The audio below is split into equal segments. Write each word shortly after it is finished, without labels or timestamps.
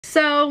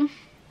So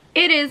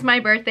it is my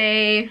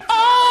birthday.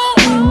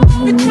 Oh,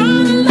 we're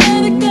trying to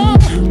let it go.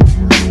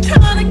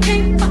 Trying to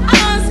keep my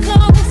eyes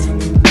closed.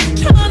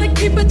 Trying to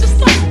keep it just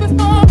like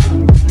before.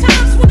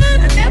 Times when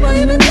I never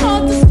even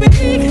thought to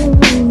speak.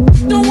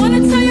 Don't want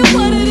to tell you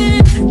what it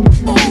is.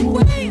 Oh,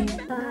 wait.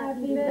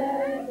 Happy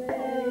birthday to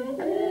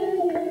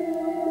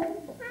you.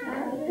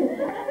 Happy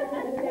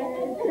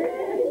birthday to you.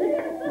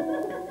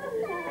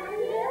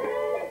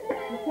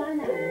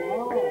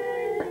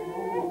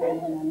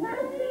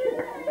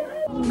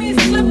 Me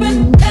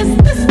slipping, is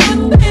this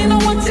one thing I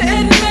want to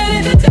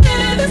admit it?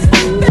 This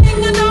one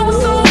thing I know was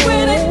so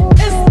with it.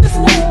 Is this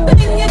one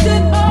thing you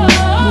did?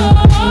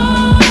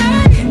 Oh,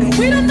 hey,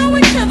 we don't know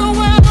each other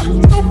well,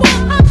 so why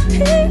I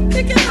keep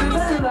thinking of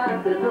myself? Why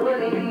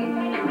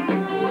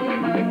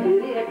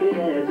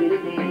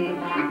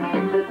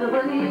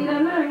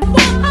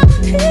I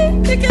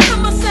keep thinking of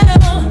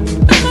myself?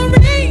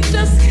 Memory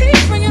just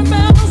keep ringing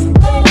bells.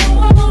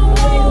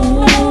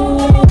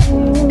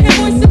 Hey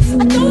voices, I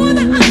don't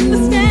wanna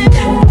understand.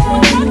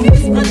 My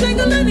keeps on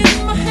jingling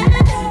in my head.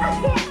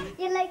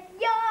 You're like,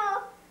 yo,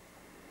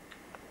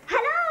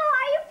 hello,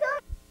 are you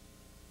filming?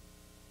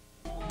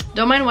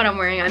 Don't mind what I'm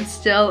wearing. I'm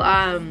still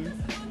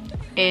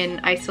in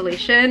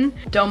isolation.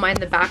 Don't mind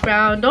the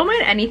background. Don't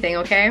mind anything,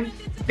 okay?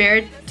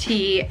 Bare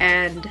tea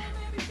and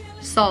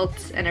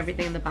salt and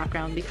everything in the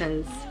background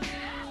because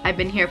I've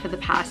been here for the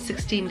past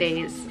 16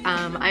 days.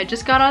 I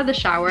just got out of the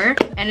shower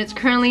and it's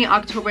currently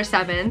October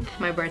 7th,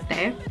 my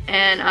birthday,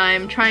 and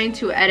I'm trying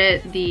to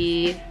edit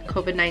the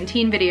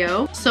COVID-19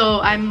 video.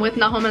 So I'm with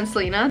Nahom and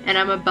Selena and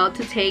I'm about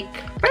to take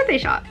birthday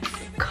shots.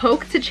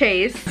 Coke to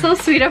Chase. So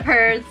sweet of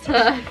her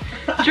to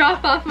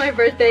drop off my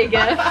birthday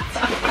gift.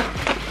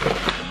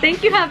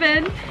 Thank you,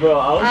 Heaven. Bro,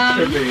 I was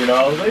tripping, you know.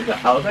 I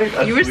was like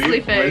you were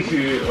sleeping.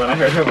 When I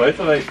heard her voice,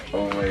 I'm like,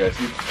 oh my gosh,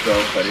 she's so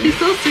funny. She's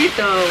so sweet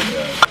though.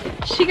 Yeah.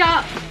 She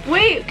got,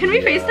 wait, can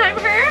we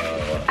FaceTime her?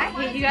 I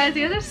hate you guys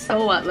are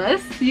so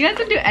wettless. You guys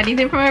didn't do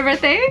anything for my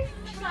birthday?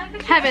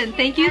 Heaven,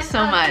 thank you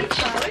so much.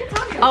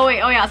 Oh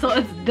wait, oh yeah, so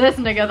it's this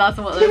nigga that's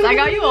wettless. I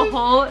got you a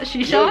whole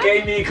shisha. You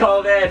gave me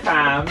COVID,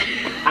 fam.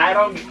 I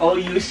don't owe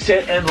you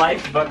shit in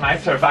life but my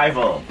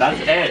survival.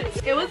 That's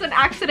it. It was an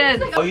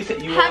accident. Oh, you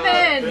said you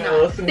Heaven,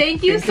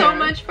 thank you so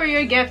much for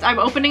your gift. I'm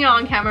opening it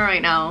on camera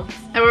right now.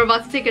 And we're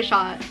about to take a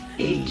shot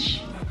each.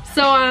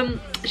 So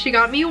she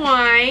got me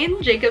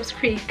wine, Jacob's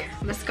Creek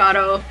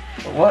Moscato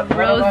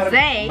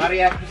Rosé.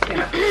 Maria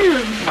Cristina.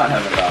 Come on,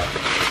 Heaven, dog.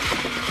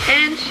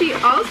 And she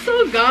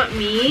also got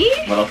me.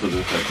 What else was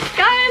this?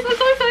 Guys, I'm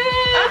so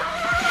excited!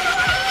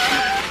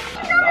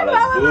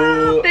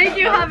 Thank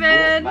you,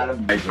 Heaven.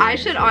 I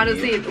should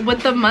honestly,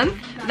 with the month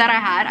that I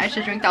had, I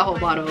should drink that whole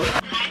bottle.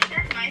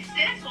 My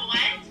sis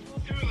went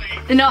through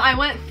it. No, I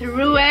went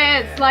through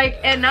it. It's like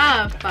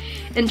enough.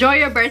 Enjoy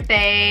your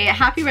birthday.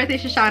 Happy birthday,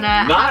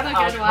 Shoshana. Not have a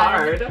good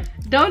hard. one.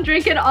 Don't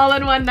drink it all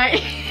in one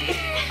night.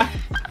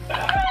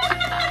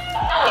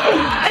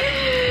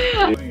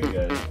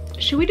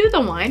 Should we do the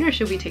wine or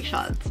should we take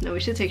shots? No, we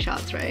should take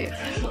shots, right?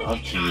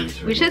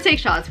 We should take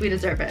shots. We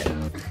deserve it.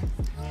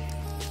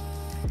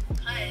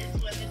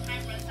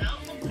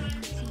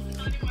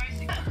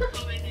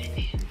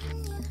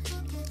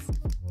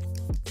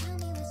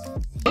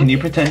 Can you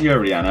pretend you're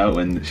Rihanna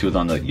when she was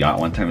on the yacht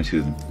one time and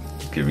she was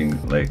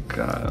giving like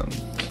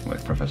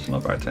professional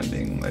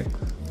bartending, like?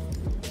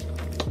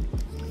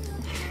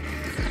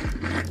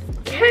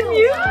 Can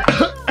you?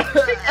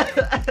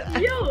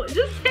 Yo,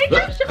 just take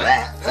your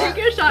shot. Take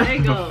your shot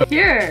and go.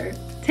 Here,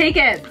 take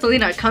it.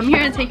 Selena, come here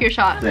and take your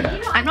shot.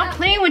 I'm not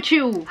playing with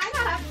you. I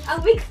got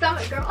a weak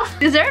stomach, girl.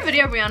 Is there a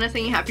video of Rihanna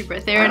saying happy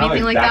birthday or I know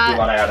anything exactly like that?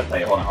 What I gotta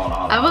say. Hold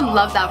on. I would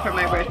love that for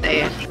my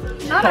birthday.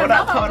 Not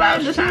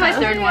enough. This is my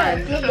third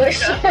one.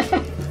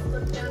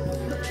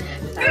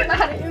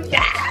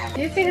 Do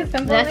you see his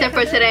pimple? That's it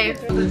for today.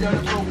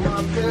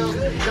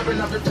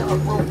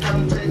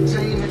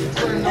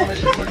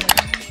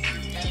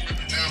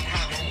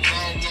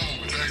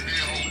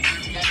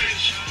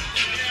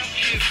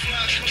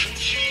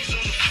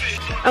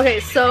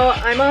 Okay, so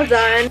I'm all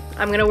done.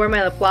 I'm gonna wear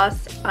my lip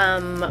gloss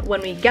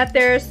when we get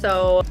there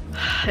so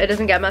it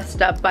doesn't get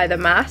messed up by the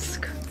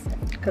mask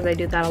because I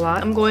do that a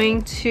lot. I'm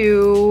going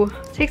to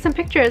take some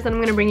pictures and I'm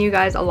gonna bring you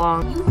guys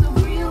along.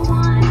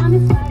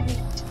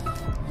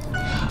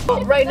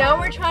 Right now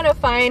we're trying to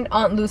find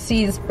Aunt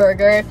Lucy's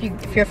Burger.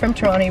 If you're from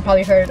Toronto, you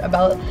probably heard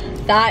about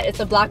that. It's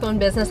a black-owned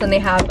business and they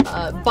have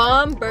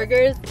bomb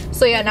burgers.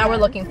 So yeah, now we're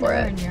looking for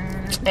it.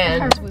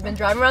 And we've been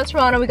driving around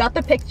Toronto, we got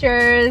the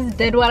pictures,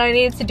 did what I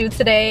needed to do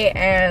today,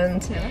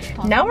 and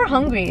now we're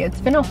hungry.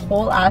 It's been a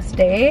whole ass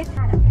day.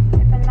 I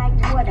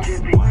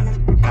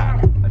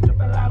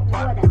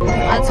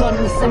told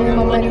him to send me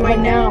my money right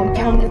now, I'm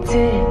counting to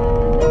 10.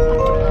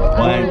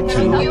 1,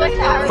 2,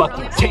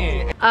 fucking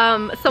 10.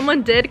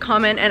 Someone did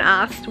comment and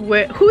asked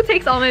who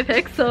takes all my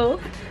pics, so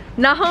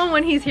Nahum,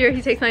 when he's here,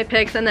 he takes my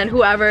pics, and then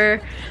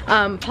whoever,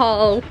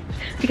 Paul,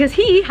 because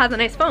he has a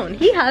nice phone.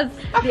 He has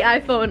the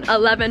iPhone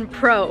 11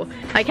 Pro.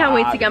 I can't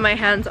wait to get my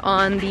hands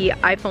on the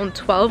iPhone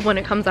 12 when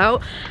it comes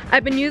out.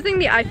 I've been using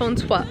the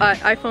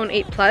iPhone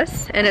 8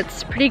 Plus, and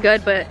it's pretty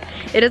good, but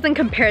it doesn't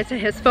compare to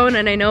his phone,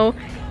 and I know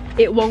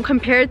it won't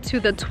compare to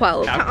the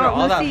 12. After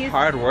all that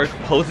hard work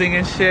posing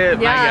and shit,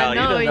 yeah,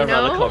 no, you deserve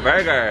a little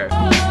burger.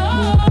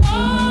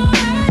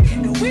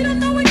 We don't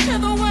know each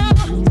other well,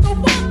 so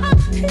why I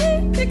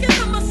keep thinking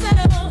to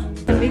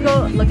myself. Let me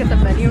go look at the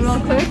menu real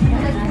quick.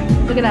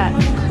 Look at that.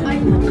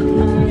 Fries.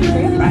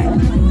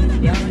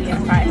 Yeah,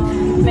 fries.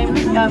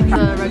 Maybe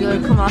the regular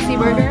Kumasi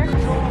burger.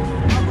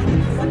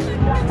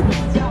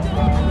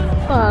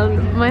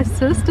 My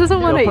sis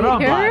doesn't want to eat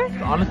here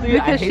Honestly,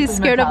 because she's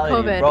scared of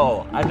COVID.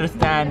 Bro,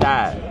 understand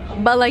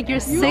that. But like you're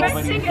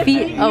 6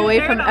 feet away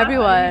from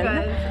everyone.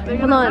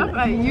 Hold on.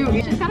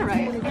 She's kind of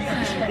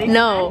right.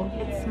 No.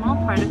 Small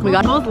particles.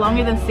 It goes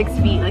longer than 6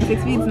 feet. Like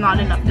 6 feet is not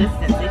enough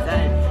distance, they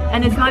said.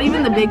 And it's not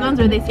even the big ones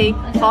where they say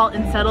fall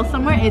and settle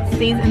somewhere. It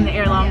stays in the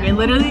air longer.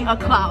 Literally a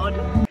cloud.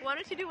 Why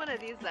don't you do one of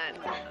these then?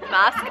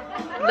 Mask,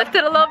 lift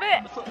it a little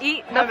bit,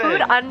 eat the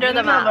food under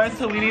the mask. Learn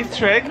Salini's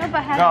trick?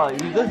 No,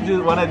 you just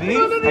do one of these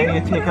and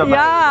you take a bite.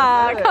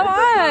 Yeah, come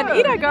on,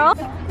 eat it, girl.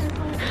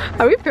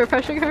 Are we peer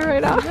pressuring her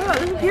right now? No,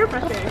 this is peer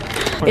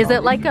pressure. Is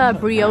it like a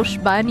brioche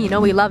bun? You know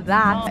we love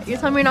that. You're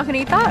telling me you're not gonna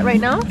eat that right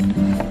now?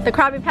 The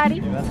Krabby Patty?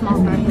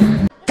 Small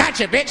fries.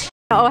 Gotcha, bitch.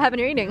 Oh, Heaven,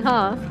 you're eating,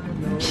 huh?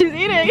 She's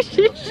eating.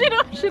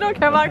 She don't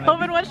care about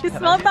COVID when she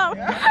smelled that.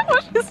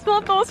 When she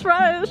smelled those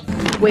fries.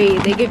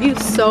 Wait, they give you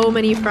so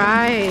many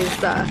fries.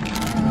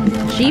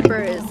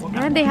 Jeepers,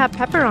 and they have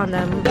pepper on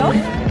them.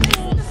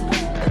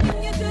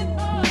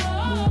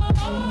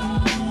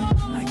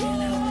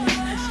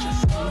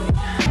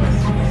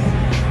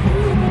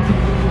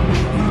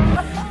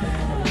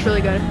 It's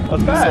really good.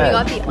 What's So that? we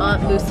got the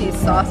Aunt Lucy's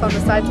sauce on the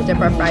side to dip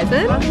our fries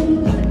in.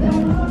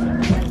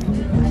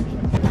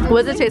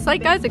 What does it taste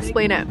like, guys?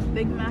 Explain it.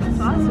 Big Mac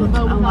sauce with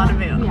a lot of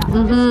mayo.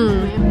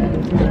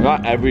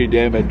 Not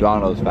everyday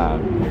McDonald's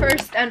fan.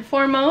 First and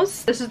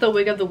foremost, this is the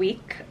wig of the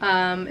week.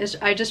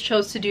 I just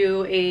chose to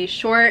do a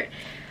short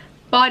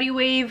body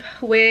wave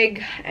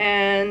wig,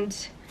 and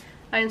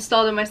I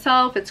installed it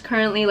myself. It's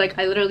currently like,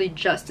 I literally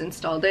just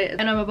installed it,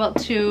 and I'm about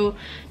to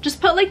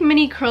just put like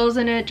mini curls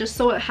in it just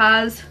so it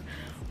has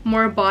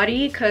more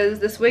body, because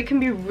this wig can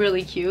be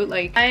really cute.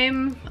 Like,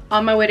 I'm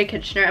on my way to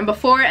Kitchener, and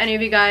before any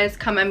of you guys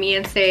come at me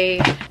and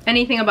say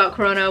anything about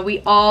corona, we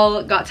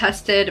all got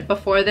tested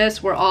before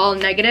this. We're all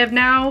negative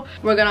now.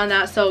 We're good on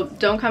that, so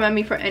don't come at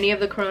me for any of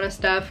the corona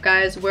stuff,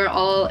 guys. We're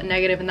all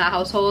negative in that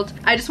household.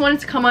 I just wanted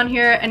to come on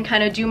here and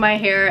kind of do my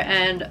hair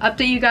and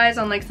update you guys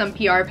on like some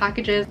PR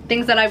packages,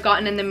 things that I've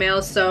gotten in the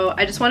mail. So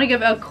I just want to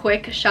give a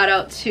quick shout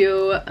out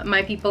to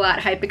my people at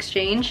Hype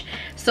Exchange.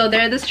 So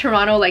they're this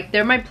Toronto, like,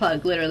 they're my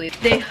plug, literally.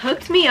 They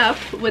hooked me up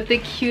with the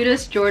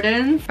cutest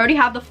Jordans. I already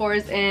have the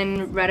 4s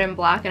in red and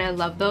black, and I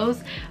love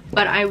those,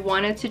 but I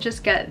wanted to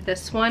just get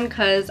this one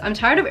because I'm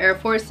tired of Air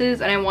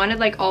Forces, and I wanted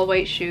like all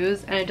white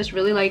shoes, and I just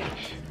really like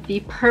the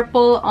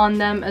purple on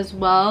them as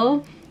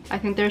well. I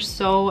think they're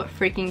so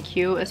freaking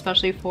cute,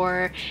 especially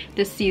for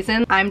this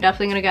season. I'm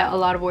definitely gonna get a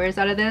lot of wears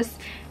out of this.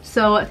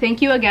 So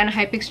thank you again,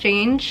 Hype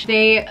Exchange.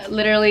 They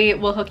literally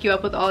will hook you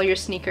up with all your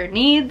sneaker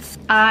needs.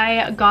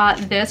 I got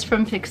this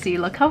from Pixie.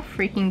 Look how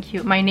freaking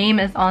cute. My name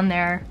is on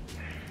there.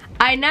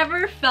 I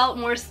never felt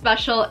more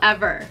special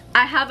ever.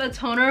 I have a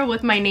toner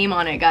with my name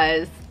on it,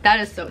 guys. That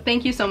is so,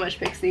 thank you so much,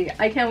 Pixie.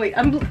 I can't wait.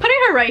 I'm putting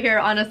her right here,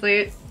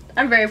 honestly.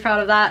 I'm very proud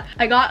of that.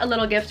 I got a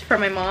little gift for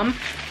my mom.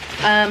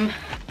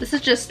 This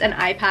is just an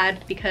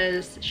iPad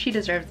because she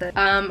deserves it.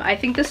 I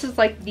think this is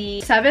like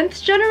the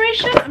 7th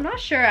generation. I'm not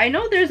sure. I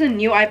know there's a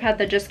new iPad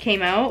that just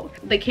came out.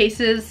 The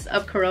cases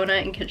of Corona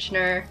in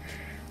Kitchener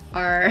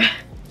are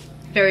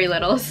very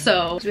little,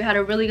 so we had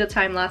a really good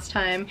time last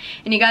time,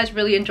 and you guys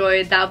really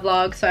enjoyed that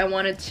vlog, so I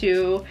wanted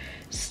to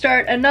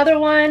start another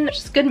one.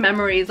 Just good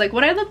memories. Like,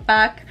 when I look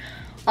back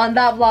on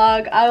that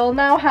vlog, I will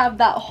now have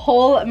that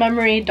whole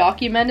memory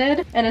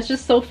documented, and it's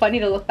just so funny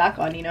to look back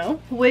on, you know?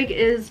 Wig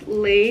is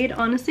laid.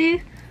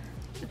 Honestly,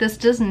 this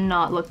does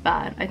not look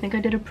bad. I think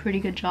I did a pretty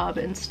good job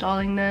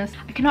installing this.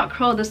 I cannot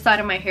curl this side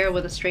of my hair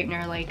with a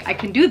straightener. Like, I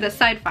can do this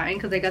side fine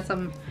because I got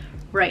some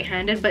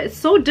right-handed, but it's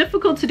so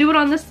difficult to do it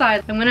on this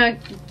side. I'm gonna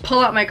pull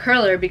out my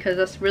curler because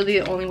that's really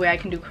the only way I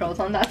can do curls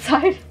on that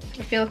side.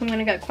 I feel like I'm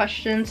gonna get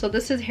questions. So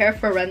this is Hair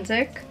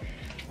Forensic.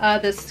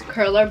 This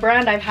curler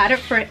brand, I've had it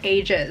for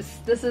ages.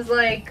 This is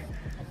like,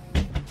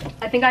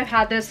 I think I've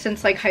had this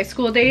since like high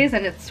school days,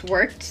 and it's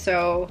worked.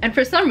 So, and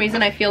for some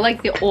reason I feel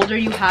like the older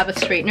you have a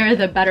straightener,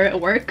 the better it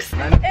works.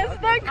 It's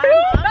the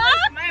crew back!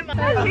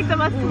 Let's take the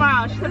bus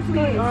tomorrow. Let's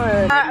leave.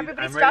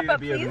 Everybody strap up,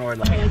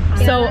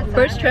 please. So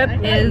first trip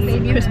is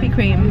Krispy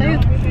Kreme,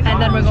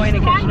 and then we're going to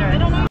Kitchener.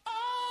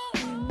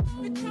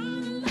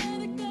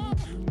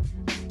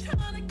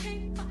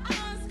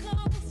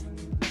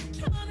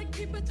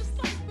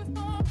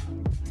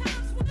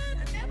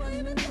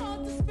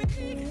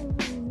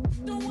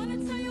 Don't wanna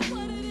tell you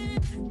what it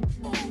is.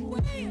 Oh,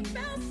 way, it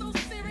felt so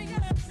serious.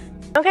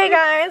 Okay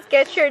guys,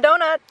 get your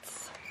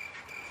donuts.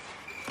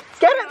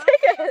 Get it,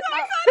 take it,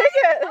 take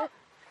it.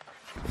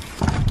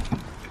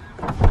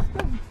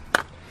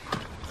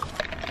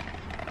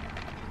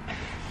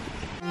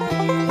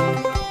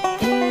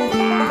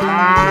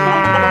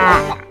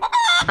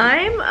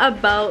 I'm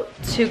about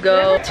to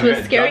go to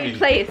a scary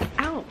place.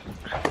 Ow.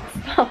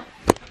 Stop.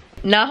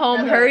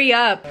 Nahom, hurry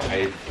up.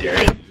 I dare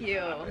you. Thank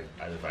you.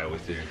 I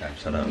wasted your time.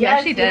 Shut up.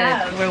 Yeah, she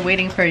did. We're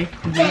waiting for you.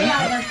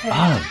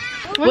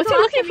 What's he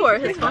looking for?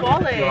 His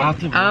wallet.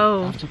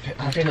 Oh.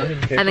 I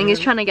think he's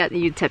trying to get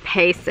you to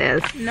pay,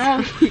 sis.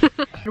 No.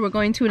 We're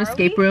going to an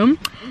escape room.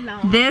 No.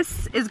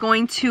 This is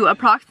going to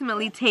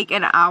approximately take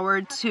an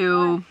hour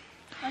to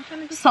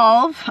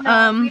solve.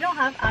 No, we don't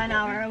have an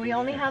hour. We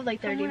only have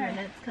like 30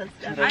 minutes because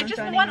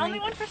Only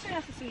one person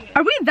has to see it.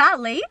 Are we that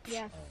late?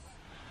 Yes.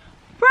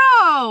 Bro,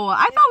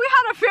 I thought we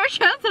had a fair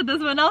chance at this,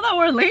 but now that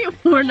we're late,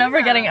 we're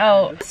never getting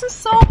out. This is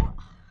so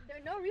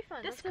There's no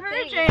refund.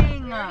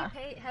 discouraging.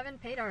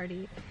 Haven't paid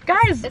already.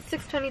 Guys, It's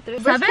 6:23. We're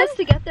 7? supposed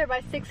to get there by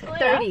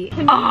 6:30.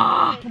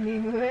 Can we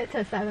move it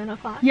to 7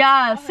 o'clock?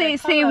 yeah, say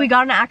we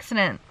got an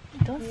accident.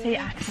 Don't say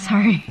accident.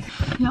 Sorry.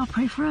 Y'all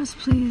pray for us,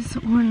 please.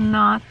 We're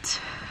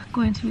not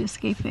going to be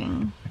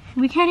escaping.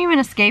 We can't even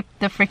escape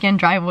the freaking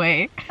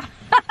driveway.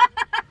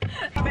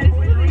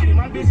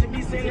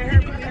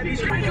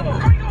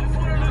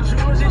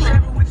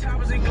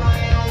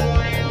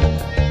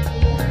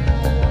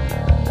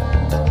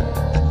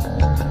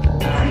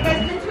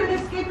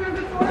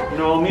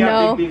 No, me, No.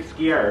 I'm a big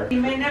skier.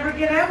 You may never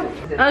get out.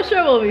 I'm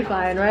sure we'll be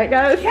fine, right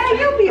guys? Yeah,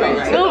 you'll be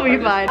alright. We'll be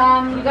fine.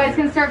 You guys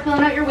can start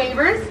filling out your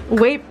waivers.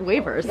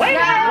 Waivers?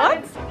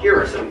 What? Here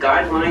are some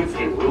guidelines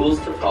and rules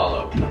to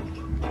follow.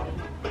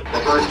 The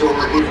first door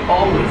is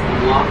always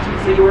unlocked,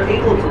 so you are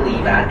able to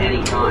leave at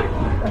any time.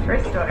 The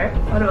first door?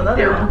 What about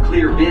There are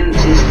clear bins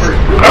in the first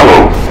room.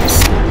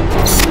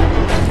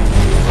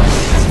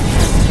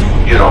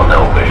 You don't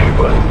know me,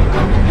 but I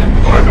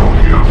know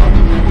you.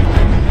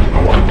 I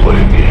want to play a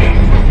game.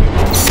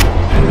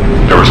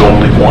 There is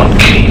only one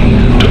key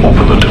to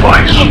open the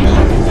device.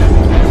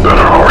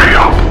 Better hurry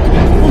up.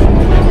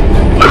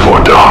 Live or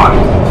die.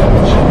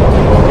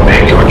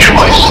 Make your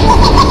choice.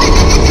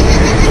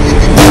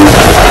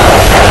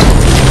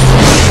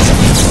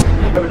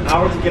 I have an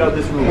hour to get out of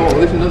this room. Oh,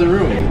 there's another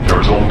room. There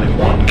is only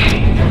one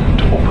key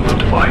to open the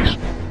device.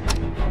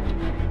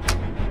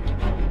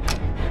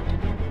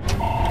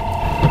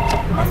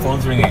 Our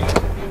phone's ringing.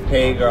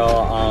 Hey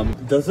girl,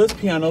 does this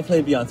piano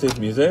play Beyonce's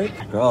music?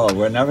 Girl,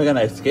 we're never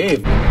gonna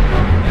escape.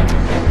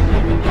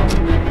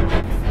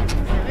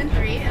 7,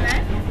 3, and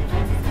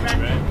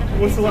then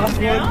What's the last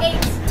one? 8.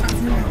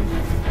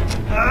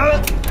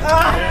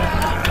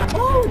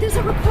 Oh, there's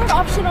a record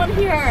option on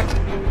here.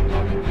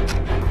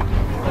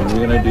 What are we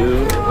gonna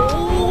do?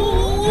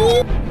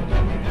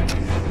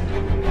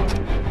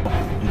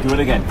 Do it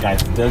again,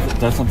 guys.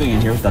 There's something in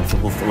here that's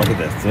supposed to look at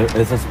this.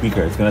 It's a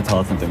speaker. It's gonna tell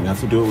us something. We have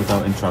to do it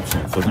without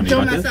interruption. So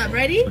Don't mess up.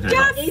 Ready? Okay.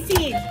 Yes.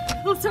 18.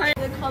 Oh, sorry.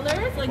 The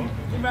colors like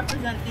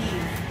represent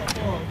these. The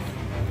holes.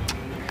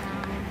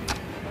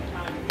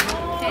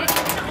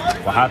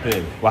 What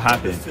happened? What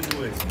happened?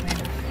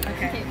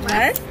 Okay.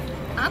 West.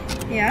 Up.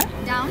 Yeah.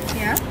 Down.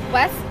 Yeah.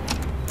 West.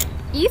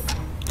 East.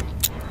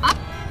 Oh.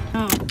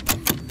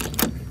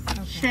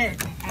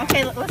 Shit.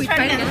 Okay, let's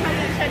try it again. Let's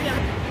try it again.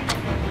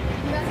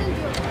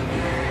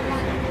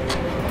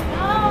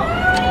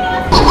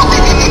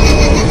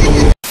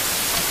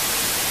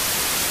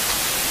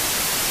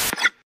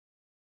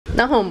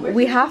 Nahom,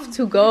 we have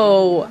to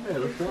go.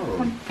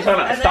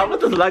 Stop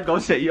with this let go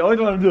shit. You always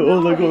want to do. Oh,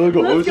 let go, let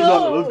go. Let's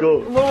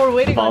go. Well, we're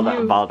waiting on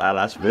you. Bald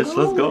eyelash bitch.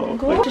 Let's go.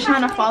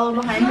 Shoshana, follow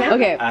behind him.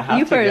 Okay, I have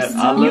you to first.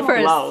 get a You lip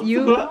first. gloss.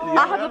 You. Yeah.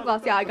 I have lip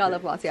gloss. Yeah, I got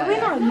lip gloss.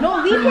 Yeah.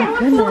 No, leave him.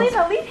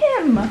 Selena, leave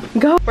him.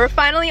 Go. We're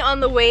finally on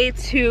the way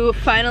to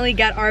finally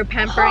get our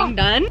pampering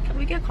done. Can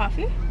we get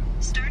coffee?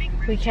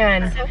 We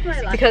can.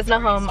 Because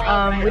Nahom,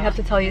 we have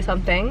to tell you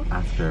something.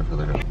 Ask her for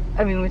the.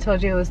 I mean, we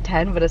told you it was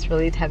 10, but it's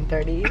really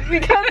 10:30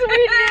 because we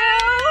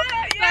knew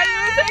that it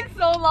would take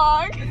so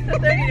long.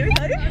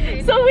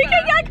 So we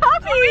can get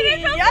coffee.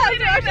 Yeah,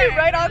 we're actually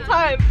right on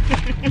time.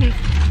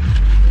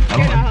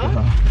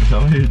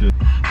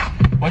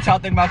 Watch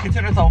out, think about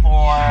consider so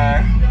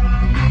for.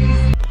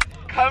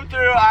 Come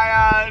through,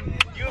 Ion.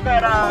 You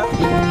better.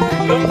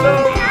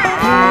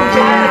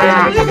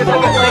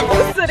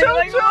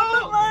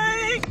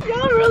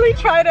 Y'all really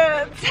tried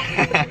it.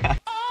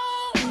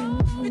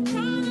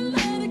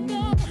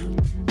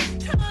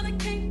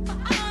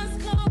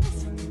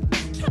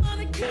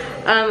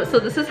 So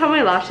this is how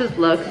my lashes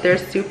look. They're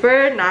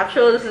super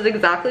natural. This is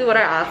exactly what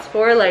I asked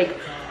for. Like,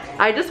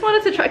 I just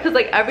wanted to try, because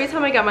like every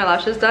time I get my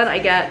lashes done, I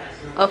get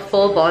a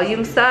full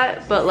volume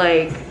set, but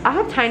like I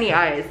have tiny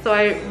eyes, so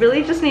I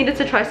really just needed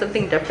to try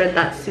something different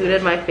that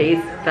suited my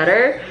face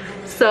better.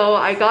 So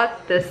I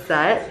got this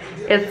set.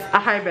 It's a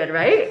hybrid,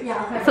 right?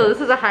 Yeah. So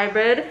this is a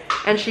hybrid,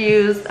 and she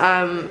used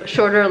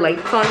shorter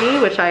lengths on me,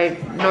 which I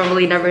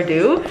normally never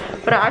do.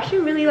 But I actually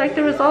really like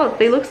the results.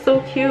 They look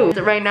so cute.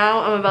 Right now,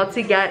 I'm about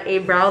to get a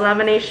brow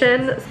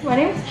lamination. My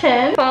name's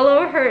Chin.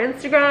 Follow her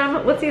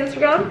Instagram. What's the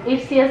Instagram?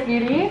 HCS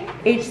Beauty.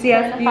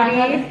 HCS Beauty. Find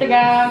her on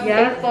Instagram,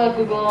 Yeah. Facebook,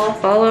 Google.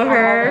 Follow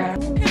her.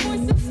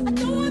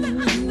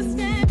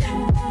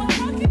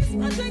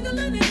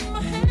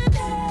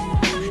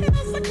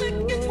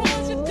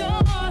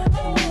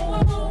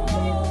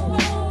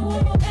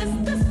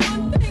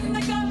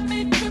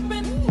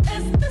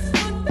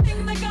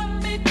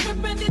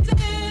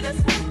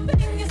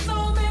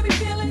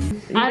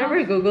 You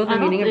never Googled the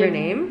meaning of your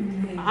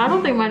name? I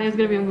don't think my name's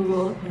gonna be on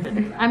Google.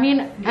 I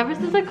mean, ever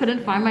since I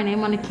couldn't find my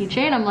name on a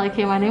keychain, I'm like,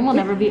 hey, my name will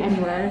never be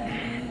anywhere.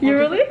 You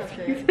really?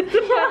 You find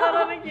that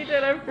on a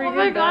keychain, I'm freaking Oh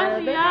my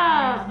gosh, dead.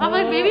 yeah. I'm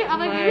like, maybe they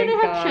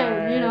have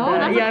Chin, you know?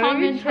 That's a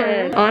common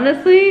term.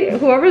 Honestly,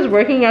 whoever's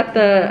working at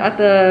the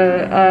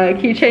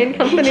keychain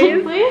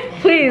companies,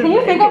 please. Can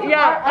you think of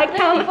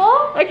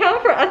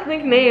account for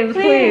ethnic names,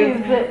 please.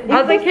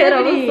 As a kid,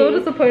 I was Inclusivity. so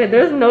disappointed.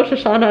 There's no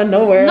Shoshana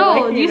nowhere. No,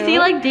 like, you know? see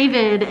like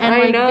David and I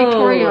like know.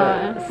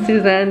 Victoria.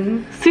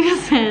 Susan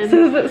Susan.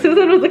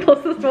 was the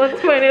closest one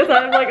to my name, so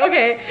I'm like,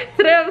 okay,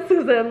 today I'm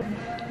Susan.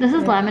 This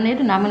is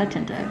laminated and I'm gonna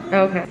tint it.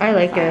 Okay, I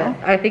like it.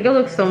 I think it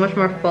looks so much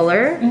more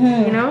fuller,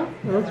 you know?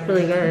 It looks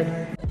really good.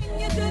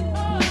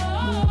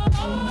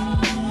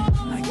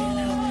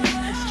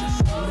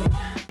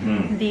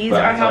 These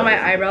are how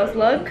my eyebrows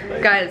look.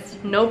 Guys,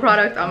 no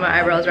product on my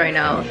eyebrows right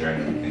now.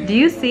 Do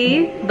you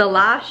see the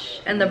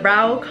lash and the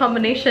brow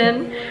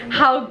combination?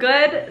 How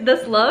good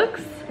this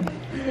looks?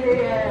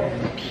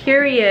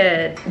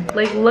 Period.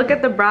 Like, look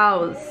at the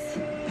brows.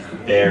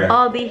 There.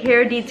 All the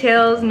hair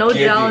details, no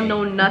gel,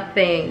 no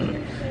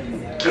nothing.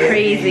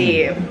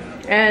 Crazy.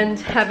 And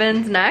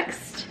Heaven's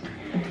next.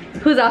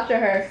 Who's after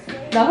her?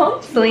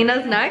 Nahum?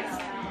 Selena's next.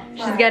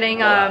 She's getting,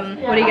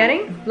 what are you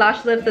getting?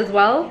 Lash lifts as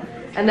well.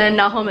 And then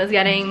Nahum is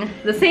getting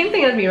the same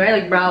thing as me, right?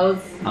 Like brows.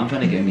 I'm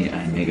trying to get me a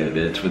nigga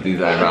bitch with these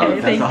eyebrows.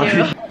 Okay, thank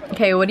you.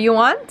 Okay, what do you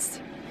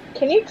want?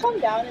 Can you come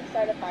down and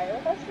start a fire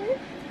with us,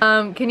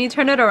 please? Can you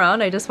turn it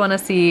around? I just want to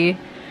see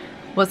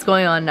what's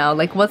going on now.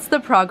 Like, what's the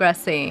progress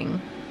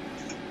saying?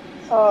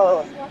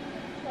 Oh.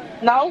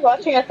 Now I'm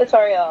watching a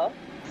tutorial.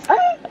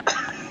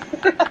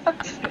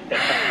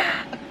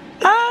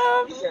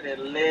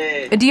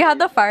 Do you have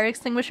the fire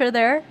extinguisher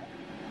there?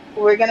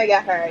 We're gonna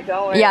get her,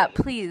 don't worry. Yeah,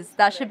 please.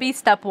 That should be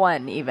step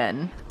 1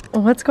 even.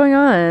 What's going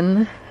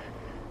on?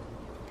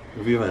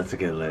 We about to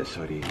get lit,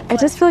 shorty. I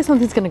just feel like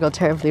something's gonna go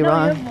terribly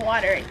wrong. You have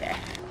water right there.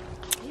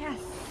 Yes.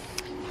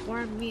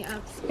 Warm me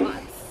up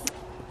spots.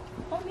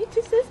 Oh, me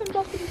too, sis. I'm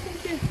about to do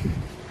something.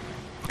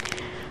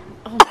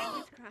 Oh my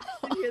goodness, crap.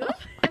 Did you hear that?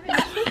 I mean,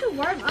 it's supposed to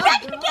warm up,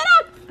 bro. Get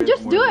up!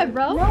 Just do it,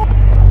 bro.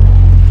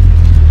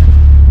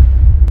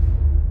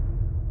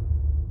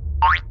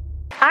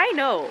 I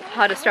know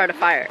how to start a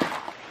fire,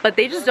 but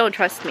they just don't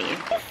trust me.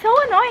 He's so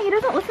annoying. He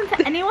doesn't listen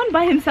to anyone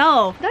by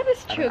himself. That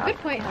is true. Good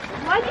point.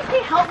 Why'd you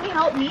say help me?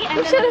 And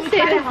You then should when have we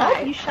try stayed to help,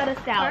 inside. you shut us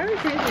down. This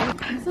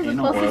is the Ain't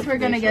no closest work we're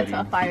gonna today, get to a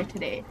shorty. fire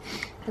today.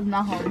 Cause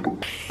not home. Come on,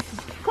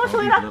 These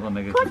Selena. little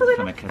niggas Come on, just Selena.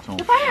 trying to catch on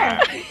The fire.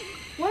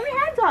 Warm your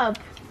hands up.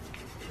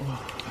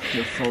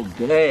 You're so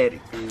good.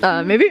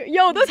 Maybe.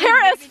 Yo, this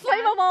hair is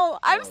flammable.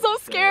 I'm so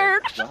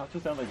scared. Do I have to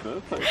sound like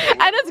this?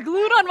 And it's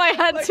glued on my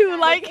head too.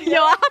 Like,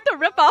 yo, I have to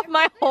rip off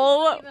my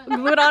whole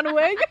glued on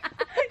wig.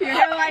 Your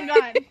hairline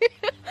gone.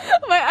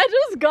 My edge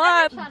is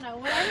gone. Shoshana,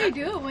 whatever you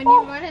do, when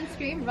you run and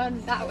scream,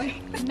 run that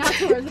way. Not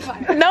towards the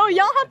fire. No,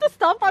 y'all have to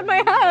stomp on my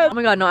head. Oh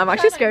my god, no, I'm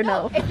actually scared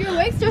now. If your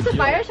wig starts a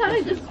fire,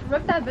 Shoshana, just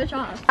rip that bitch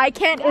off. I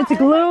can't, it's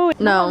glued.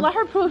 No. Let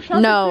her prove.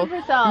 No.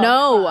 Herself.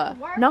 No.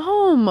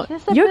 No.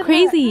 You're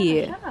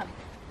crazy. Shut up.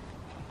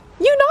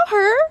 You know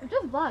her.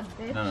 Just vlog,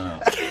 bitch. No.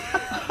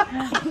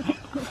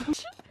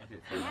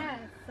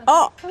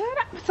 Oh.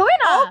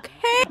 Selena.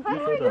 Okay.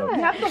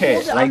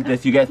 Okay, like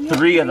this. You get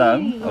 3 of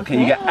them. Okay,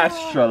 you get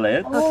extra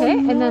lids. Okay,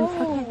 and then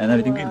And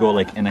everything could go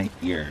like in a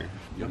ear.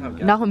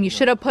 Nahum, you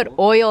should have put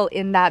oil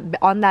in that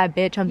on that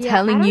bitch. I'm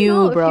telling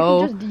you,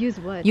 bro. You can just use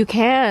wood. You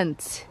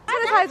can't.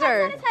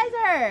 Sanitizer.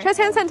 Just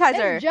hand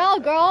sanitizer. It's gel,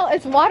 girl.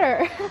 It's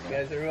water.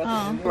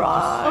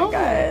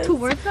 Guys. 2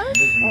 words though?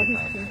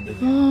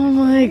 Oh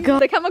my god.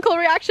 The chemical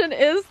reaction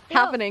is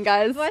happening,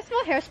 guys. Do I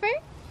smell hairspray?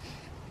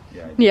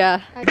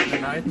 Yeah.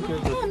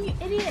 You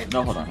idiot.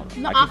 No, hold on.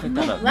 No, I can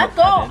pick that up. let No,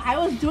 go. I didn't. I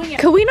was doing it.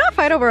 Could we not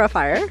fight over a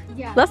fire?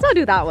 Yeah. Let's not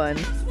do that one.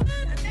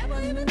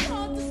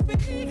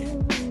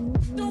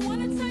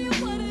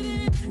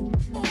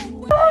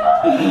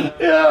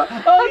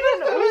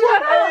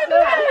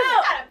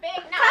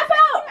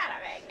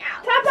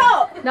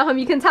 Nahum,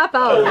 you can tap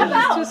out.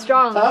 It's too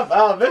strong. Tap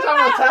out, bitch. I'm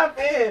gonna tap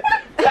in.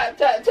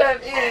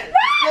 Tap in.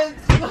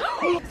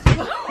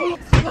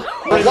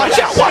 Watch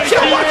out, watch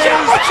out, watch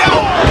out, watch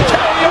out!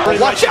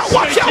 Watch out,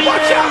 watch out,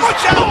 watch out,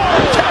 watch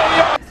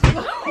out!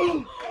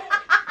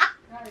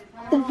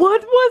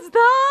 What was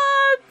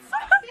that?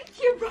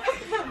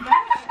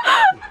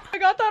 I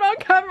got that on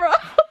camera.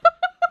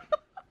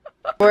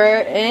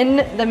 We're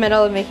in the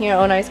middle of making our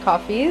own iced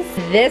coffees.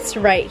 This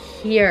right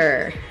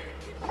here,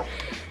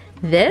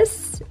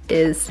 this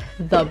is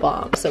the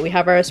bomb. So we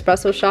have our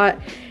espresso shot,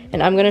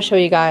 and I'm gonna show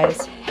you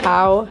guys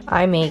how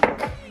I make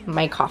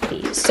my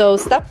coffee. So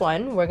step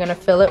one, we're gonna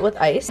fill it with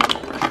ice.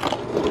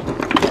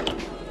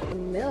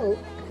 Milk.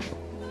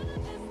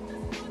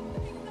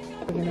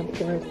 We're gonna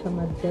pour some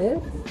of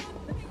this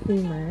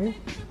creamer.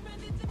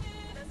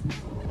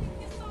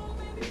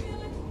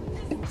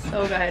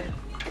 So good.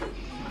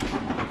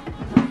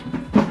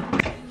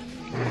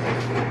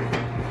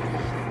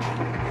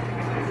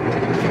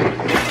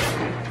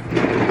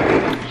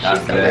 She's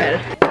so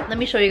good. Let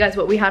me show you guys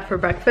what we had for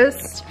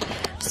breakfast.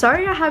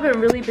 Sorry I haven't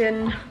really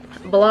been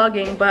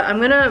vlogging, but I'm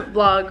gonna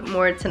vlog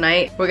more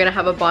tonight. We're gonna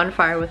have a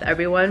bonfire with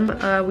everyone.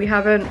 We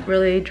haven't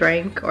really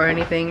drank or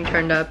anything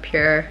turned up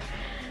here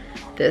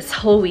this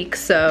whole week,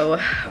 so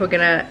we're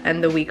gonna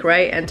end the week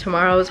right. And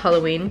tomorrow is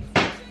Halloween.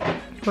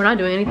 We're not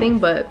doing anything,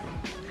 but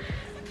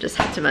just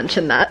have to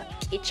mention that.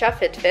 Icha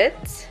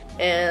Fit,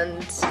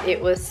 and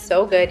it was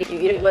so good. You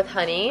eat it with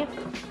honey,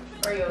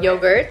 or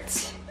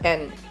yogurt,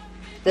 and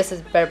this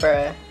is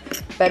berbere.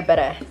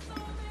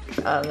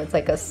 It's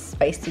like a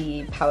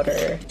spicy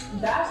powder.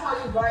 That's how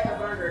you bite a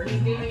burger.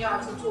 He's giving y'all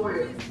a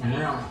tutorial.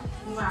 Yeah.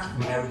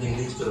 When everything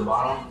leads to the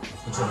bottom,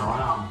 you turn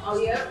around. Oh,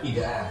 yeah? Eat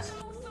the ass.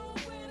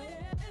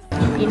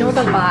 You know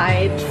the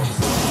vibes.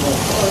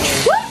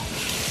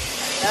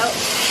 Nope.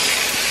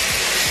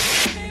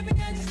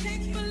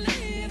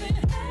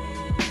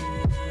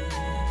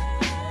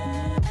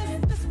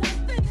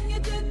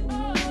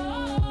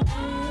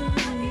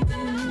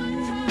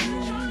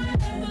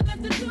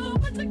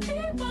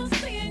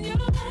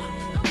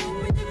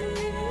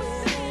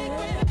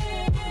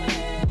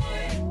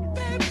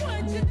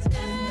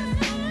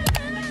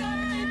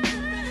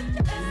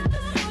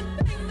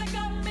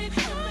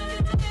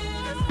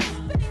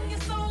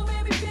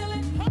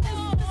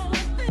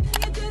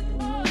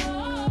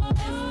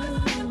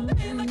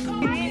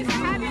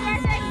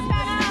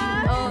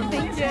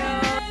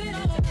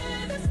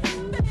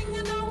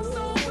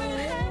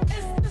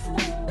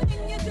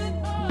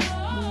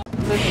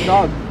 This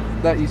dog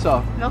that you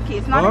saw. Milky,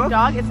 it's not a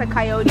dog, it's a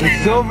coyote.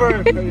 It's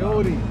silver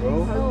coyote,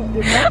 bro.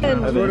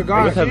 I swear to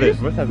God. Let's have it.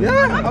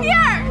 Yeah.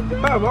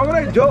 Yeah, why would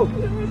I joke? I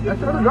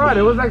swear to God,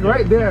 it was like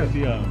right there.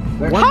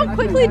 Like, How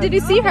quickly did you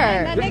see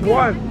her? Just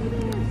one.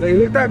 They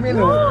looked at me and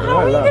How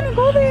are you gonna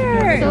go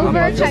there?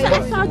 Silver coyote.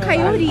 I saw a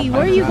coyote.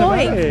 Where are you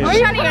going?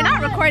 Shoshana, you're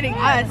not recording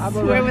us.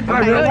 We're with the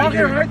coyote.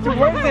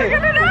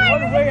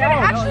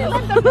 Actually,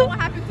 let them know what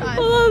happened to us.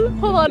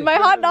 Hold on, my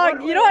hot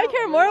dog. You know I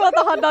care more about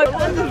the hot dog.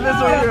 What is this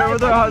over here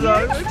with the hot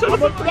dog? They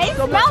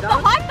smelled the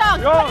hot dog.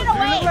 Put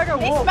it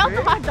away. They smelled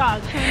the hot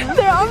dog.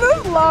 They're on this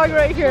vlog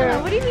right here.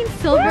 What do you mean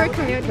silver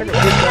coyote? Wait,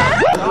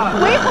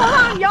 hold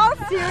on. Y'all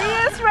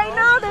serious right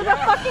now? There's a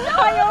fucking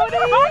coyote.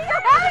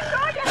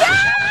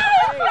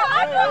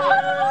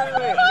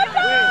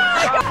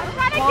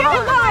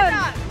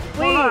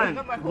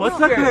 What's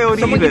the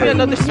coyote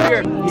even?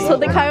 So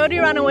the coyote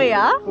ran away,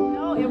 yeah?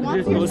 No, it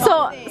wants to.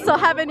 So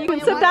Heaven, you can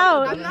sit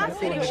down. I'm not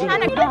sitting.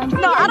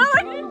 No, I don't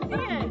like.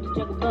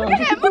 Look at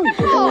him. Look at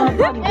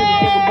him. Hey!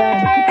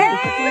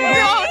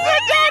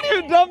 Sit down, you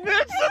dumb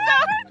bitch. Sit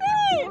down.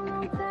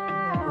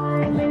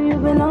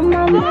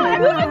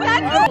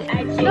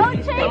 Don't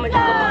chase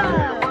us.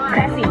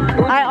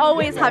 I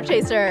always have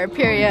chaser,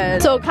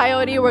 period. So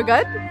Coyote, we're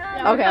good?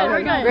 Okay,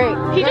 we're good. Great.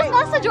 He just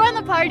wants to join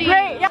the party.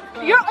 Great. Yeah.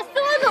 You're still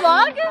in the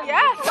vlog?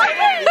 Yes.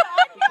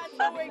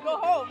 Go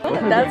home.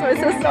 That's my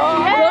sister.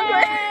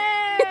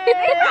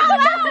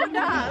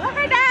 Look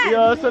at that.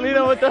 Yo,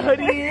 Selena with the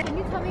hoodie. Can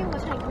you tell me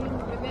what type green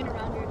ribbon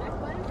around your neck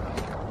was?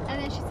 And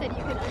then she said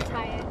you could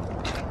untie it.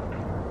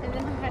 And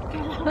then her head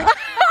came out.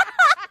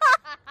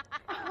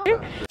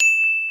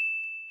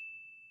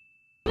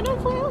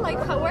 Like,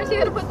 where's he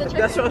gonna put the trick?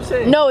 That's what I'm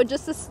saying. No,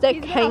 just a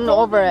stick hanging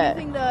over it.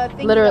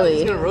 Literally.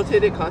 He's gonna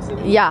rotate it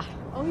constantly? Yeah.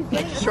 Oh, he's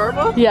getting it.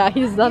 Sharma? Yeah,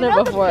 he's done it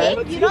before.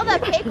 You know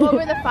that cake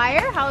over the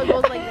fire? How it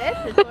goes like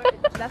this?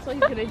 That's what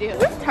he's gonna do.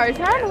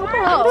 Tarzan? What the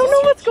hell? I don't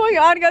know what's going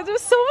on, guys.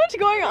 There's so much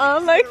going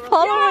on. Like,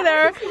 Paul over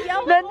there.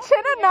 Then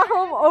Chin and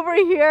Nahum over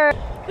here.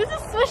 This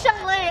is Swiss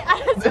Chalet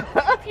at its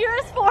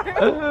purest form.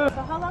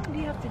 So how long do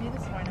you have to do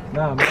this for now?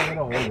 Nah, I'm not gonna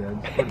hold it. I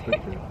just put a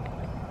picture.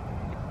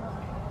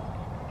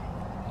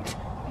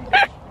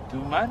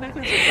 Dude, my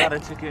niggas just got a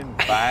chicken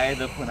by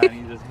the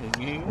punani just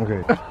hanging.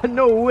 Okay.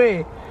 No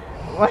way.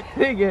 Why did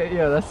they get?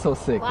 Yeah, that's so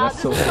sick. Wow, That's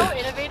this so is sick. so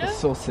innovative. That's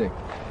so sick.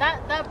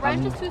 That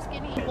branch is too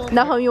skinny.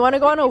 Nahum, you want to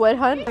go on a wood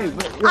hunt?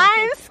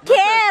 I'm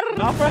scared.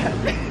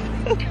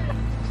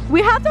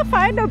 We have to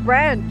find a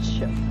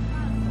branch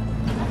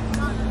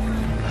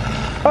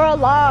or a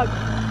log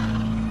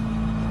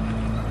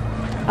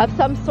of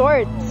some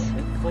sort. It's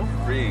so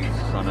free,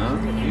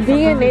 Shoshana.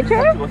 Being in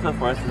nature? What's up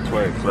for us to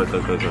twerk?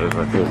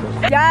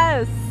 Look.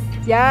 Yes.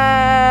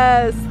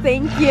 Yes.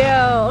 Thank you.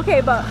 Okay,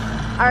 but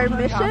our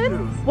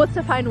mission was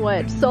to find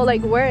wood. So,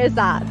 like, where is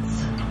that?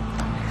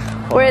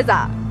 Where is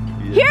that?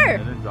 Here.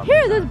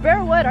 Here, there's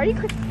bare wood. Are you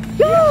crazy?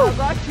 Yo,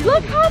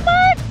 look how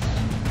much.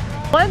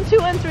 1,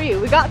 2, and 3.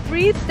 We got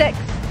 3 sticks.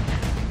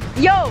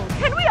 Yo,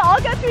 can we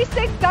all get 3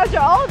 sticks? Guys,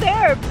 you're all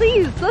there.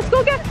 Please, let's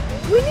go get.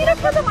 We need it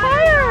for the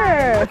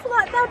fire. Let's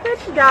let that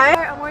bitch die.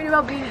 I'm worried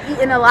about being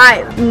eaten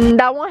alive.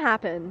 That won't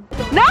happen.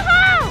 No,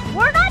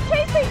 we're not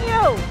chasing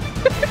you.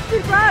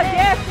 Run,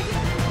 yes.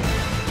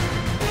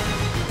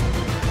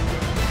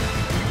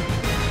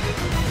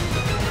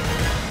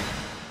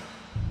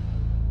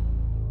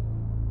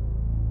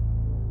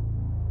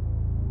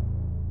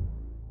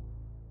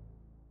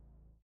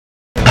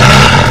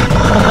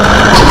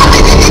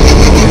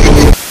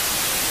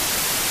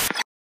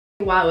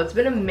 Wow, it's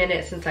been a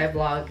minute since I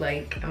vlogged.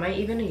 Like, am I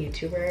even a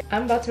YouTuber?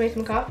 I'm about to make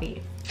some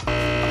coffee.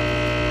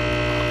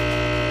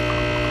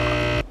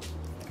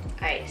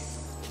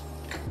 Ice.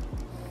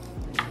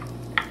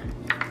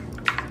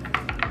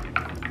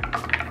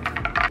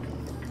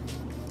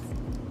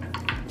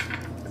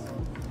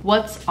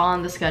 What's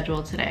on the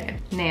schedule today?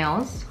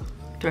 Nails,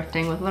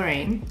 thrifting with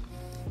Lorraine.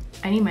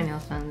 I need my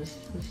nails done. This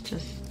is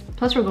just...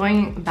 Plus, we're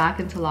going back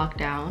into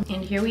lockdown.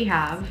 And here we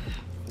have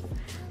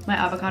my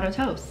avocado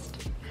toast.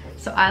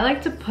 So I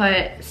like to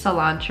put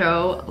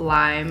cilantro,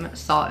 lime,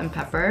 salt, and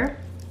pepper.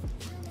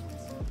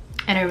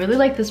 And I really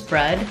like this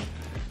bread.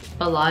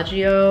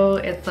 Bellagio,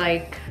 it's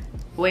like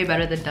way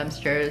better than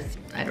Dempster's.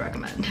 I'd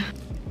recommend.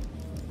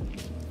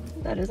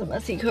 That is a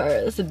messy car.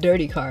 That's a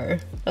dirty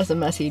car. That's a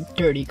messy,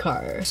 dirty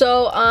car.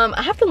 So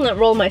I have to lint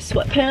roll my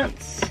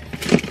sweatpants.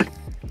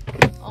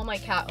 All my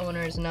cat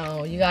owners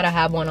know you gotta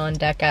have one on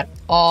deck at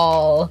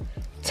all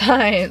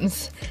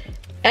times.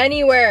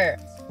 Anywhere.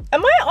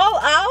 Am I all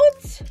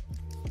out?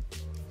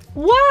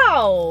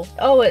 Wow.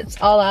 Oh,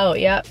 it's all out.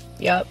 Yep.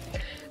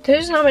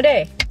 Today's not my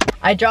day.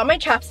 I dropped my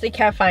chapstick,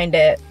 can't find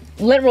it.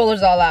 Lint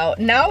roller's all out.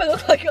 Now I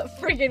look like a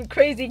freaking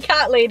crazy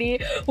cat lady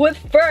with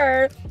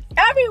fur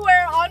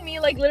everywhere on me,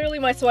 like literally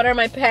my sweater,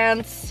 my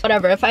pants,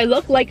 whatever. If I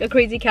look like a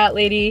crazy cat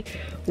lady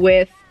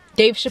with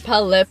Dave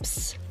Chappelle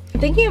lips,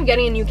 I'm thinking of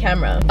getting a new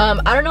camera.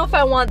 I don't know if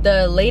I want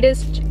the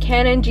latest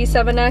Canon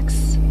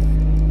G7X,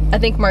 I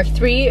think Mark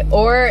III,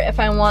 or if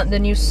I want the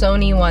new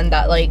Sony one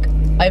that like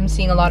I'm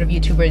seeing a lot of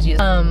YouTubers use.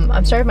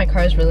 I'm sorry if my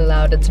car is really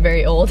loud, it's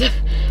very old.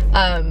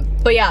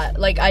 But yeah,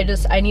 like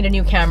I need a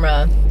new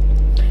camera.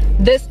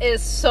 This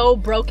is so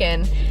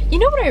broken. You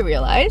know what I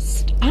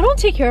realized? I don't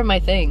take care of my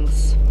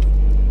things.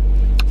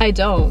 I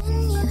don't.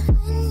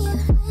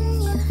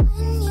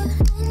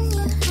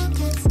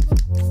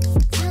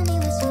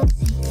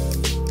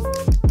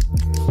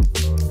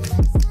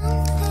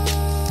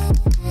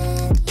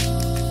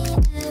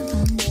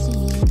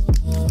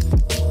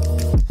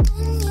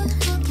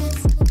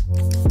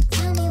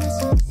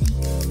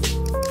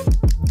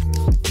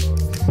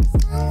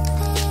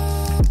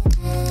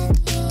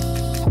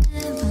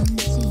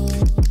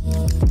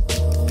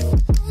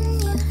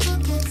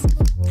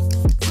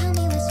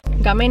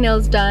 Got my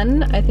nails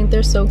done. I think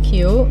they're so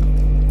cute.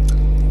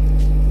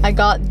 I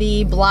got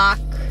the black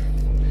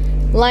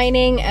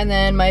lining and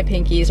then my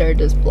pinkies are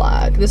just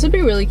black. This would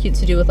be really cute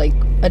to do with like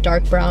a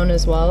dark brown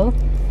as well.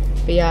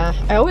 But yeah,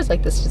 I always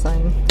like this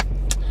design.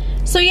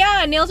 So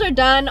yeah, nails are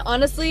done.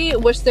 Honestly,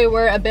 wish they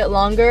were a bit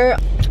longer.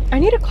 I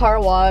need a car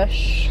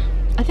wash.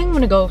 I think I'm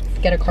gonna go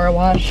get a car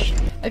wash.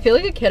 I feel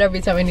like a kid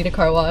every time I need a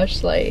car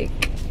wash. Like,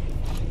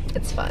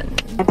 it's fun.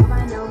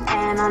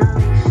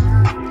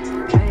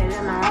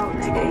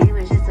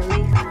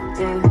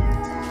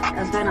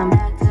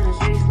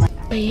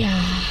 But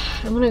yeah,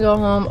 I'm gonna go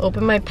home,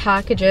 open my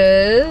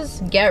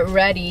packages, get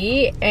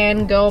ready,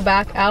 and go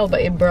back out.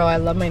 But bro, I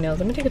love my nails.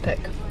 Let me take a pic.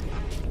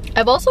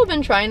 I've also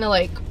been trying to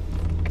like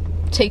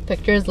take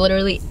pictures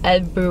literally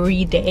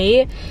every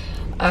day,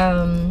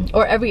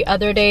 or every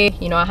other day.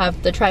 You know, I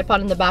have the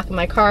tripod in the back of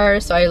my car,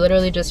 so I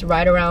literally just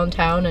ride around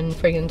town and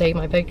freaking take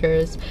my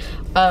pictures.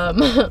 Let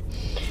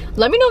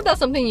me know if that's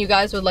something you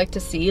guys would like to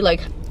see,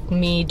 like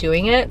me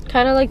doing it,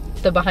 kind of like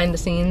the behind the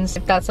scenes.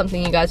 If that's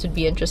something you guys would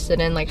be interested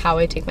in, like how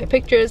I take my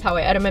pictures, how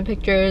I edit my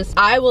pictures.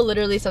 I will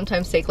literally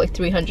sometimes take like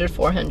 300,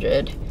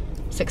 400,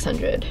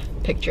 600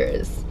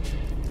 pictures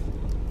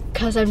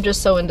because I'm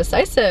just so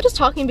indecisive. Just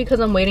talking because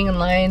I'm waiting in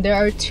line. There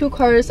are 2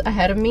 cars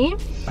ahead of me.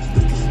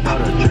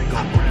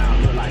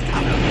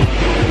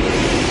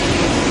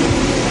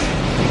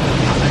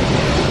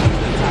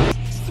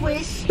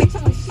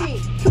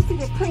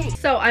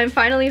 So I'm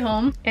finally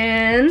home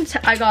and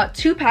I got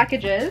 2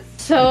 packages.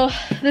 So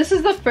this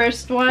is the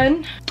first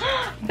one.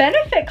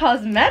 Benefit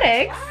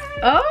Cosmetics.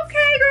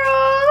 Okay,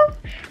 girl.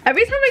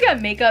 Every time I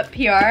get makeup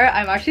PR,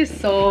 I'm actually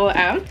so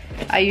amped.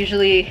 I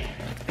usually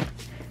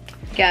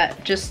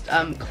get just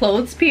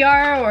clothes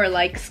PR or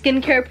like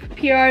skincare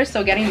PR,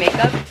 so getting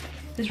makeup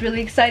is really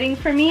exciting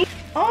for me.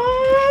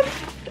 Oh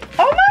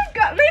my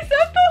god, they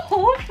sent the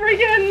whole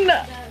friggin'...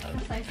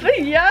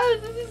 But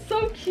yes, this is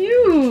so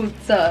cute.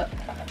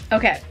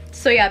 Okay,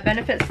 so yeah,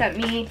 Benefit sent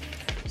me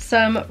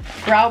some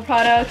brow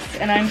products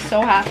and I'm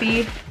so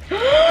happy.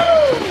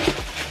 I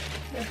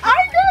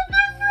got the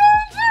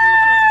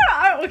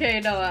bronzer! Okay,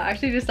 no,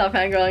 actually just stop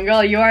fangirling.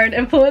 Girl, you are an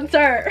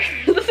influencer.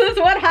 This is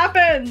what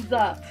happens.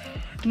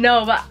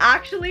 No, but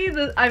actually,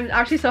 I'm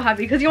actually so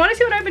happy because you want to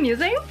see what I've been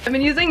using? I've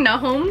been using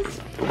Nahom's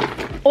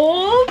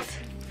old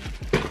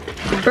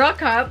Bra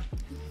Cup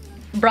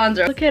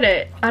bronzer. Look at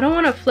it. I don't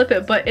want to flip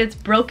it, but it's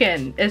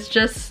broken. It's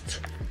just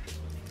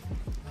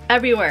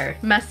everywhere,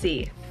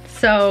 messy.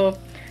 So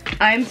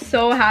I'm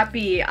so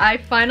happy. I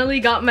finally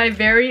got my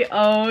very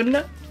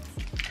own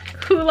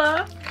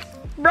Hoola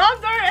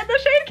bronzer in the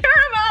shade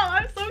Caramel.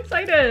 I'm so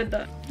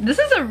excited. This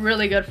is a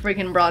really good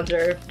freaking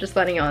bronzer, just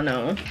letting y'all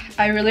know.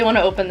 I really want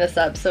to open this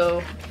up,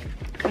 so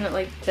open it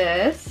like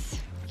this.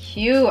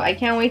 Cute. I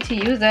can't wait to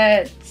use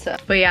it.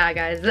 But yeah,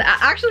 guys, it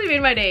actually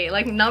made my day.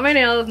 Like, not my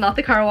nails, not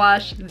the car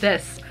wash,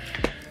 this.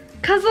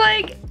 Cause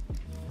like,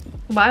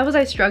 why was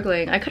I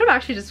struggling? I could have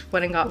actually just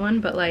went and got one,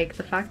 but like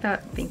the fact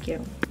that, thank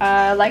you.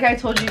 Like I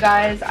told you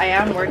guys, I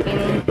am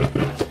working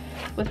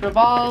with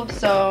Revolve,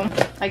 so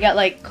I get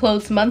like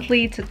clothes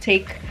monthly to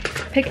take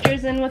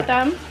pictures in with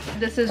them.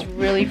 This is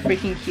really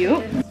freaking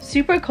cute.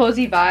 Super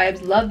cozy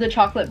vibes. Love the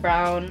chocolate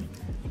brown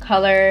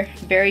color,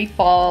 very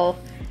fall.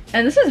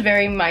 And this is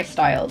very my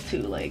style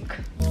too, like.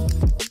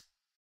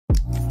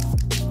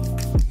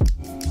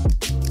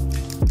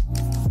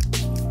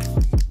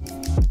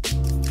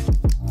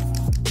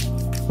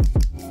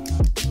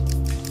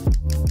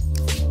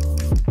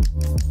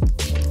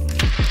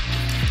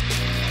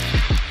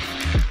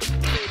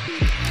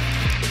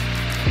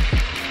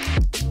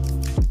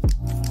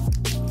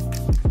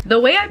 The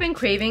way I've been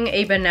craving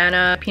a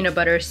banana peanut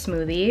butter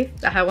smoothie,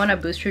 I had one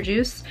at Booster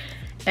Juice,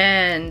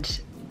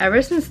 and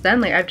ever since then,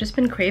 like, I've just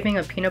been craving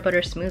a peanut butter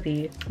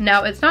smoothie.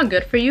 Now, it's not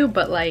good for you,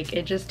 but like,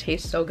 it just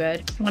tastes so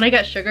good. When I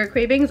get sugar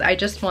cravings, I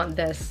just want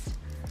this.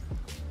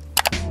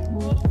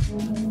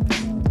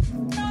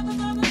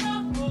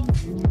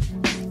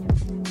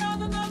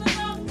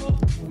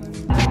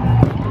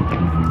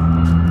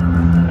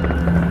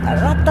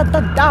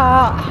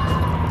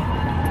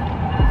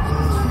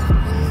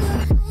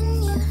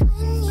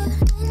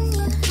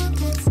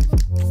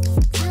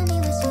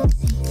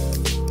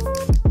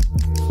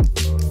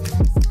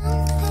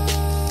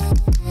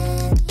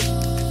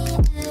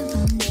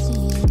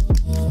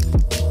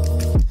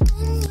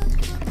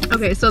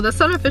 Okay, so the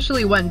sun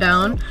officially went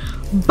down,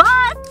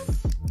 but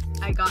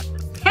I got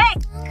the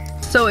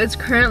pick. So it's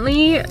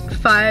currently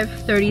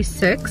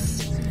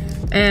 5:36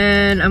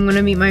 and I'm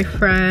gonna meet my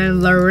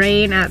friend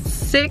Lorraine at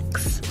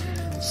 6.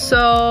 So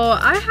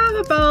I have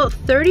about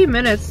 30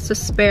 minutes to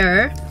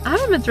spare. I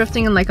haven't been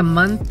thrifting in like a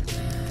month,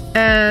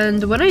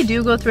 and when I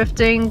do go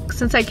thrifting,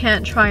 since I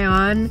can't try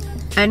on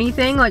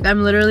anything, like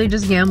I'm literally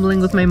just gambling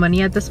with my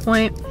money at this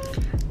point.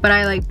 But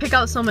I like pick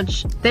out so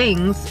much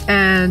things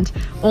and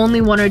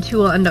only 1 or 2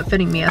 will end up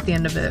fitting me at the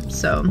end of it,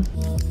 so.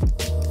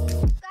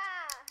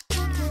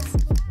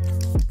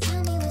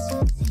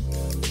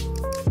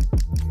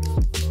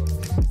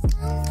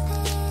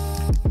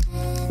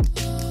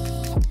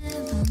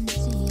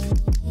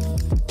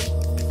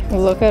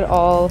 Look at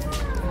all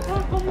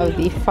of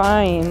the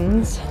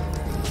finds.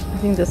 I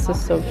think this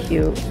is so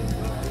cute.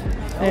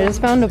 I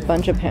just found a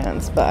bunch of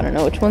pants, but I don't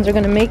know which ones are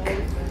gonna make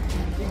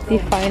the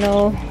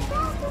final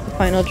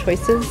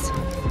choices.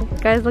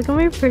 Guys, look at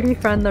my pretty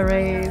friend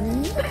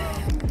Lorraine.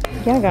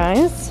 Yeah,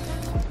 guys,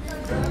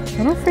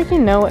 I don't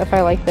freaking know if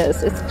I like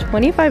this. It's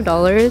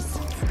 $25,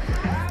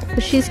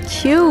 but she's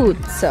cute.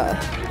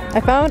 I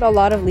found a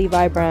lot of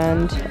Levi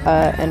brand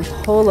and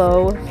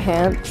polo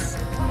pants.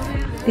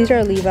 These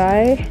are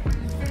Levi,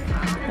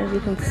 as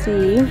you can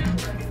see.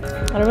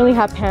 I don't really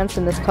have pants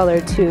in this color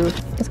too.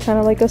 It's kind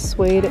of like a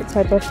suede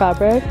type of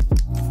fabric.